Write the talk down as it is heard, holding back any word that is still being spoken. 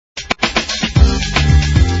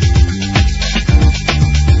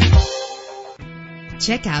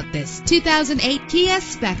Check out this 2008 Kia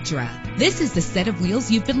Spectra. This is the set of wheels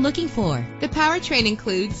you've been looking for. The powertrain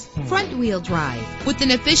includes front-wheel drive with an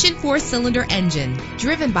efficient 4-cylinder engine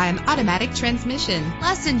driven by an automatic transmission.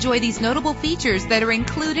 Plus, enjoy these notable features that are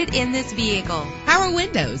included in this vehicle: power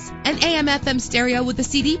windows, an AM/FM stereo with a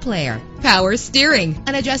CD player, power steering,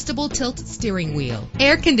 an adjustable tilt steering wheel,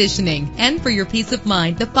 air conditioning, and for your peace of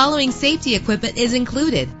mind, the following safety equipment is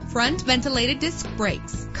included: front ventilated disc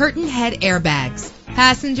brakes, curtain head airbags,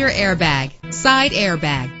 passenger airbag, side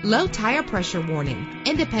airbag, low tire pressure warning,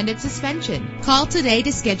 independent suspension. Call today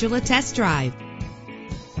to schedule a test drive.